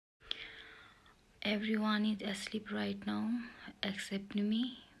Everyone is asleep right now except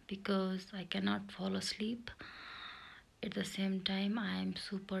me because I cannot fall asleep. At the same time, I am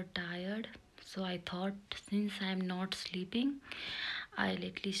super tired. So I thought since I am not sleeping, I'll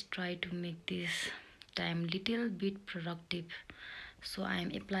at least try to make this time little bit productive. So I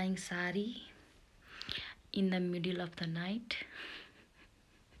am applying sari in the middle of the night.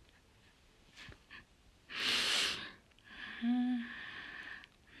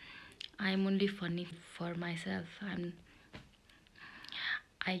 I'm only funny for myself.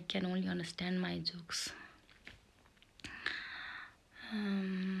 I can only understand my jokes.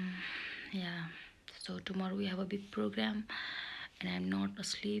 Yeah, so tomorrow we have a big program and I'm not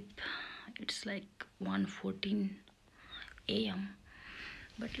asleep. It's like 1:14 a.m.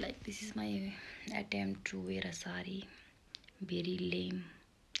 but like this is my attempt to wear a sari. Very lame,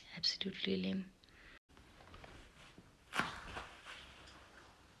 absolutely lame.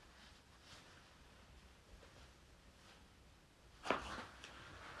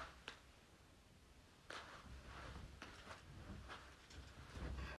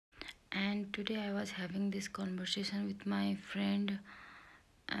 And today I was having this conversation with my friend,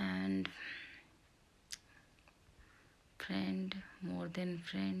 and friend, more than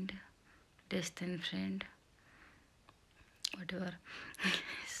friend, less than friend, whatever.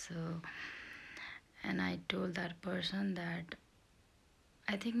 So, and I told that person that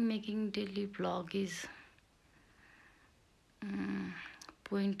I think making daily vlog is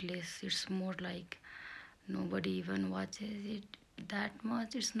pointless. It's more like nobody even watches it that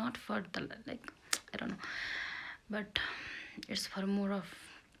much. It's not for the, like, I don't know, but it's for more of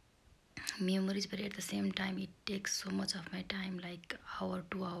memories. But at the same time, it takes so much of my time, like hour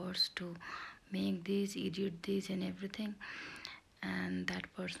 2 hours to make this, edit this and everything. And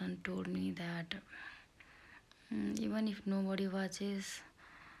that person told me that even if nobody watches,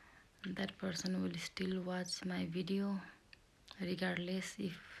 that person will still watch my video regardless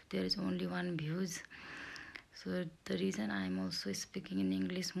if there is only one views. So the reason I'm also speaking in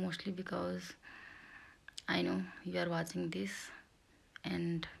English mostly because I know you are watching this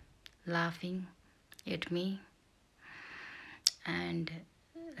and laughing at me, and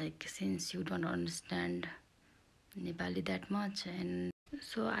like since you don't understand Nepali that much, and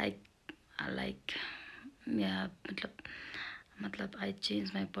so I like, yeah, matlab I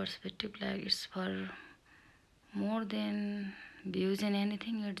changed my perspective. Like it's for more than views and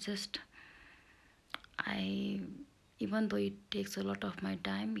anything. It's just even though it takes a lot of my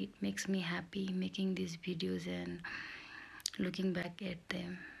time, it makes me happy making these videos and looking back at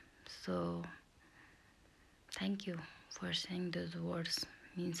them. So thank you for saying those words,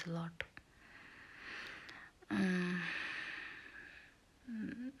 means a lot.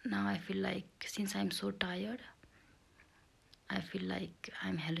 Now I feel like, since I'm so tired, I feel like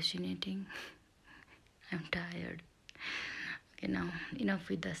I'm hallucinating. I'm tired. Okay, now enough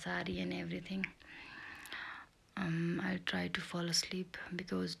with the sari and everything. I'll try to fall asleep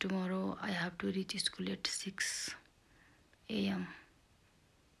because tomorrow I have to reach school at 6 a.m.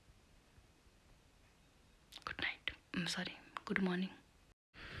 Good night. I'm sorry. Good morning.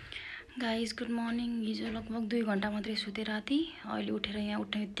 Guys good morning. हिजो लगभग 2 घन्टा मात्रै सुते राति. अहिले उठेर यहाँ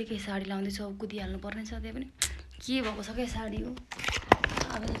उठ्ने बित्तिकै साडी लाउँदैछु. अब कुदिहाल्नु पर्ने छ. त्यही पनि के भएको छ क्या साडी हो.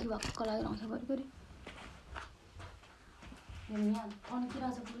 अबदेखि भक्क लागेर आउँछ भरिभरि. यहाँ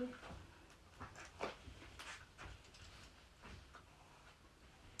तन्किरहेछ पुरै.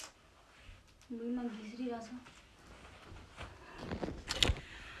 भुइँमा घिस्रिरहेछ.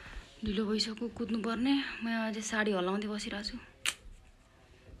 ढिलो भइसक्यो कुद्नुपर्ने. म अझै साडी हल्लाउँदै बसिरहेको छु.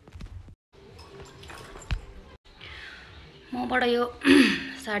 मबाट यो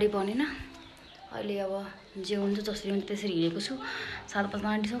साडी बनेन. अहिले अब जे हुन्छ जसरी हुन्छ त्यसरी हिँडेको छु. 7:05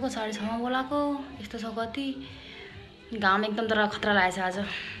 आँटिसक्यो. 6:30मा बोलाएको. यस्तो छ गति. घाम एकदम तर खतरा लागेछ आज.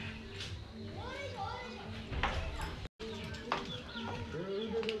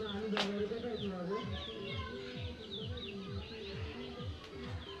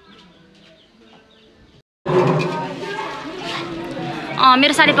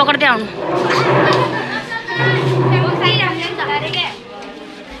 मेरो साडी पक्रिँदै आउनु.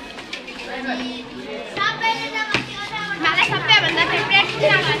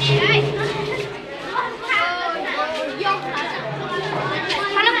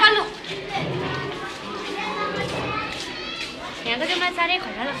 यहाँको चाहिँ मलाई साह्रै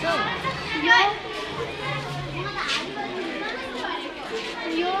खतरा लाग्छ हौ.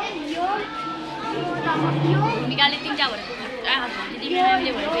 भूमिकाले 3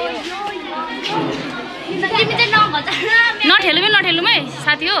 भनेको नठेलौँ है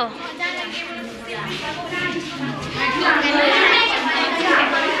साथी हो.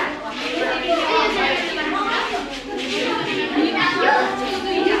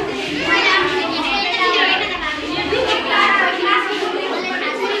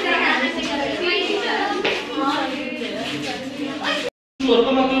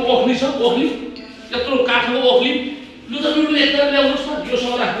 वर्कमा त्यो ओखली छ ओखली यत्रो काठको ओखली लु त लु एकदम ल्याउनुस् न यो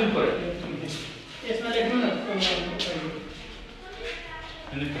सँग राख्नु पर्यो यसमा लेख्नु न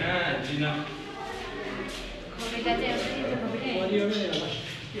अनि कहाँ जिन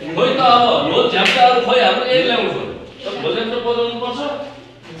खोइ त अब ढोल झ्याम्टाहरू खोइ हाम्रो एक ल्याउनु पर्यो त भोजन त बजाउनु पर्छ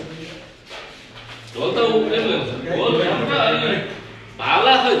ढोल त एक ल्याउँछ ढोल झ्याम्टा अनि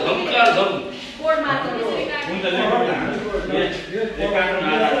भाला खोइ धम्कार धम होइन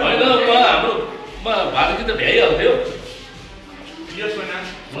हाम्रो भारतकी त भ्याइहाल्थ्यो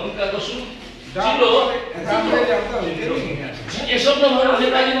लङ्काको चिलो हो यसो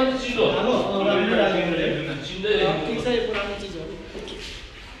नेपालीमा त चिलो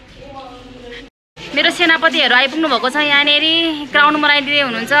मेरो सेनापतिहरू आइपुग्नु भएको छ यहाँनिर क्राउन बनाइदिँदै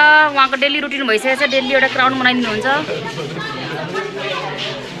हुनुहुन्छ उहाँको डेली रुटिन भइसकेको छ डेली एउटा क्राउन बनाइदिनुहुन्छ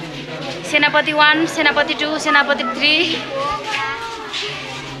सेनापति 1 सेनापति 2 सेनापति 3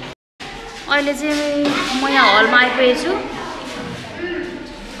 अहिले चाहिँ म यहाँ हलमा आइपुगेको छु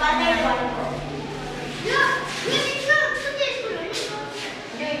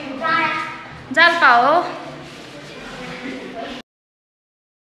जाल्पा हो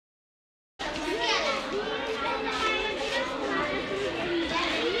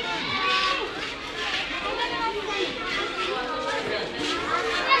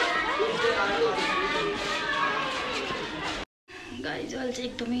गाइज अहिले चाहिँ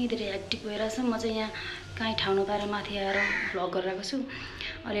एकदमै धेरै एक्टिभ भइरहेछ म चाहिँ यहाँ काहीँ ठाउँ नपाएर माथि आएर भ्लग गरिरहेको छु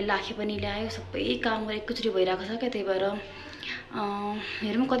अहिले लाखे पनि ल्यायो सबै काम गरेर एकैचोटि भइरहेको छ क्या त्यही भएर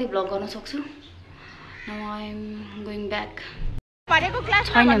हेरौँ कति भ्लग गर्न सक्छु आई एम गोइङ ब्याक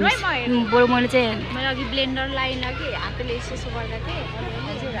छैन बरु मैले चाहिँ अघि ब्लेन्डर लाइन कि हातले यसो गर्दा थिएँ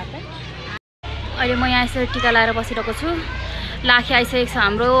अहिले म यहाँ यसरी टिका लाएर बसिरहेको छु लाखे आइसकेको छ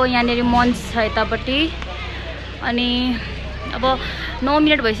हाम्रो यहाँनिर मन्च छ यतापट्टि अनि अब 9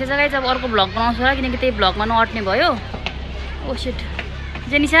 मिनट भइसक्यो गाइस अब अर्को भ्लग बनाउँछु होला किनकि त्यही भ्लगमा नअट्ने भयो ओ शिट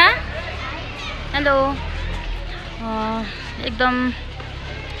जेनिसा हेलो एकदम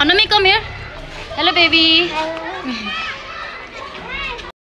अनुमी कम हियर हेलो बेबी